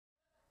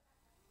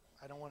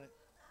I don't want it.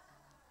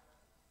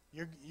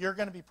 You're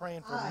going to be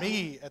praying for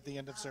me at the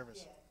end of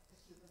service.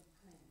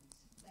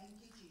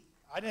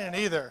 I didn't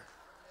either.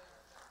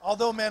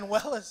 Although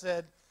Manuela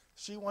said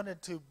she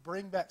wanted to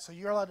bring back, so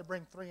you're allowed to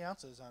bring 3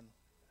 ounces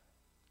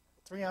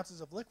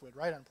of liquid,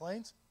 right, on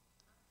planes?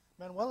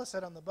 Manuela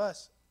said on the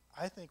bus,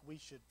 I think we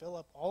should fill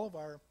up all of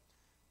our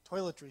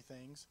toiletry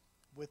things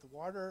with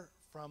water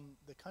from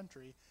the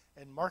country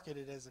and market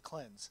it as a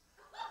cleanse.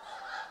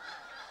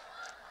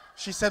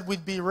 She said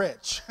we'd be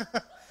rich.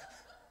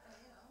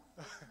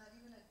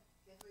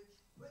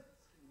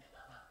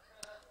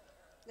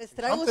 Les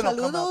traigo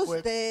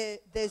saludos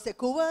desde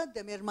Cuba,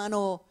 de mi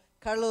hermano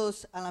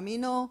Carlos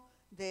Alamino,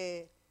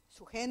 de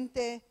su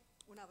gente.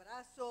 Un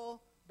abrazo,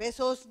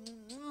 besos.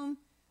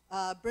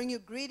 Bring you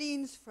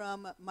greetings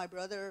from my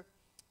brother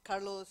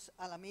Carlos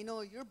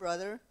Alamino, your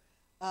brother.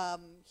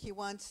 He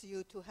wants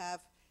you to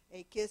have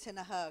a kiss and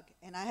a hug.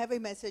 And I have a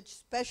message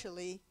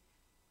specially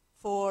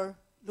for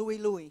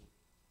Louis.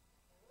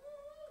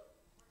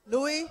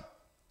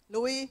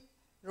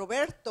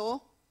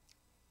 Roberto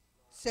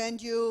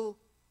send you,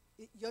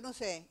 yo no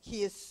sé,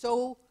 he is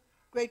so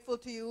grateful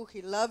to you.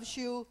 He loves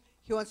you.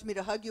 He wants me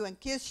to hug you and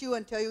kiss you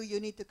and tell you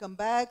need to come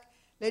back.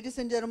 Ladies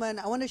and gentlemen,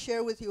 I want to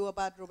share with you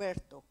about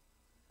Roberto.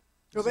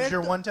 This is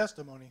your one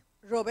testimony.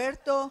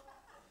 Roberto,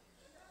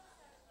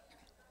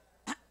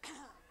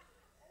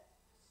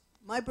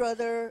 my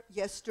brother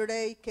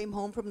yesterday came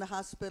home from the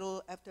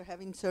hospital after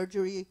having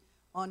surgery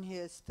on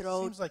his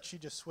throat. Seems like she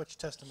just switched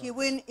testimonies. He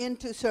went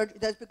into surgery.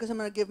 That's because I'm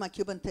going to give my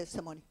Cuban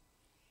testimony.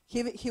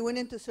 He went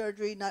into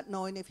surgery not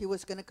knowing if he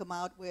was going to come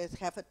out with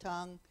half a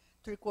tongue,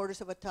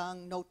 3/4 of a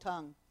tongue, no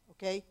tongue,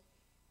 okay?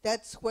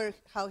 That's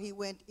how he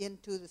went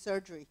into the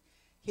surgery.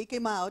 He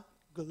came out,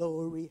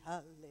 glory,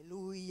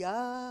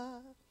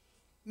 hallelujah,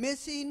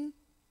 missing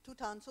 2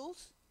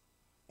 tonsils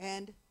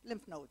and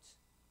lymph nodes.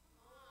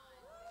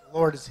 The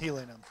Lord is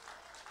healing him.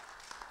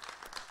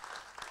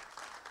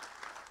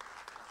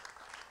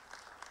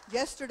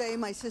 Yesterday,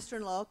 my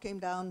sister-in-law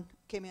came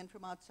in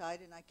from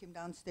outside, and I came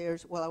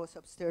downstairs while I was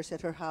upstairs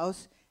at her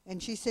house,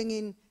 and she's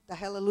singing the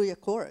Hallelujah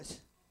chorus.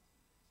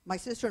 My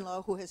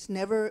sister-in-law, who has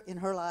never in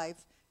her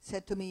life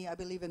said to me, I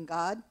believe in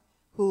God,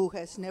 who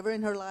has never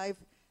in her life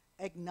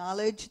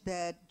acknowledged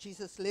that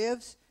Jesus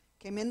lives,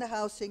 came in the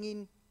house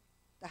singing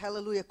the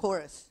Hallelujah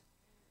chorus.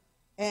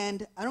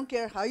 And I don't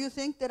care how you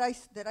think that I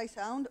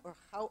sound or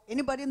how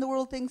anybody in the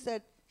world thinks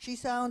that she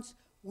sounds,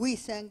 we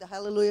sang the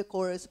Hallelujah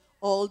chorus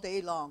all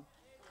day long.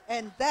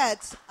 And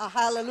that's a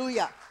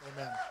hallelujah.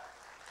 Amen.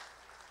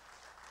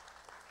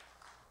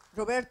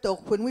 Roberto,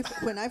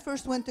 when I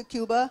first went to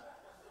Cuba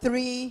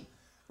 3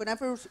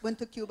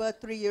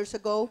 years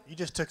ago. You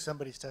just took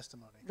somebody's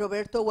testimony.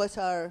 Roberto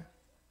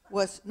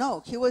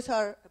he was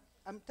our,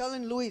 I'm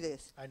telling Louis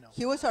this. I know.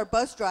 He was our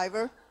bus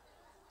driver.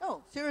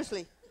 No,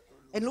 seriously.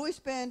 And Louis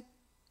spent,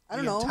 I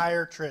don't know. The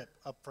entire trip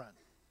up front.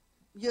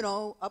 You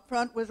know, up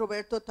front with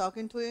Roberto,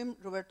 talking to him.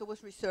 Roberto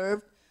was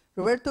reserved.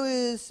 Roberto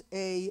is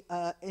a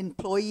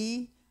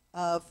employee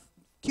of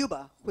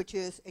Cuba, which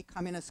is a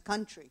communist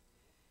country.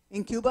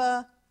 In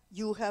Cuba,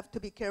 you have to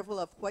be careful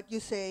of what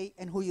you say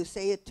and who you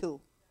say it to.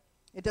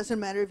 It doesn't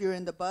matter if you're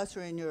in the bus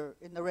or in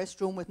the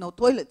restroom with no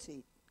toilet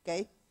seat,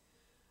 okay?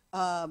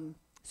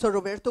 So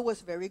Roberto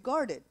was very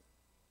guarded.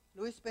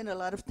 Louis spent a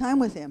lot of time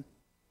with him.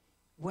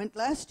 Went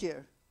last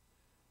year.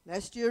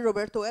 Last year,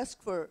 Roberto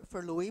asked for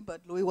Louis,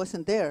 but Louis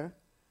wasn't there.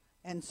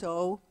 And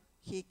so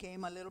he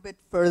came a little bit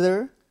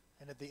further.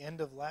 And at the end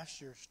of last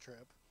year's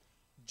trip,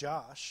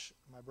 Josh,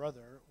 my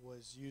brother,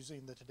 was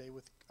using the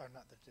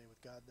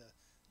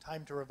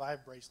Time to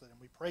Revive bracelet,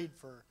 and we prayed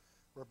for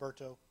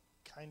Roberto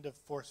kind of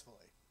forcefully.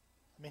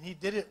 I mean, he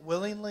did it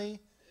willingly,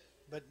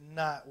 but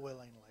not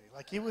willingly.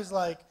 Like, he was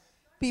like...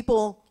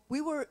 People,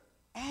 we were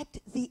at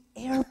the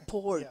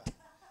airport. Yeah.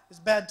 It's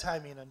bad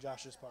timing on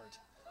Josh's part.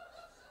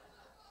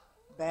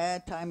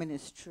 Bad timing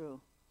is true.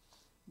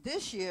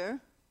 This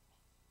year,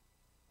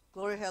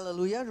 glory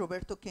hallelujah,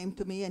 Roberto came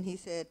to me and he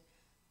said,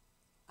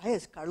 I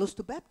asked Carlos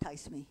to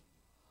baptize me.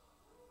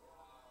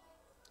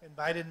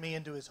 Invited me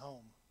into his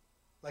home.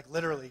 Like,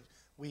 literally,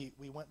 we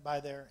went by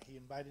there. He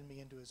invited me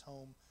into his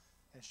home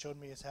and showed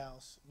me his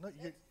house. No,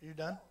 you're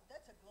done?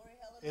 That's a glory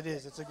hallelujah. It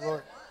is. It's a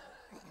glory.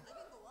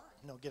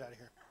 No, get out of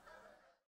here.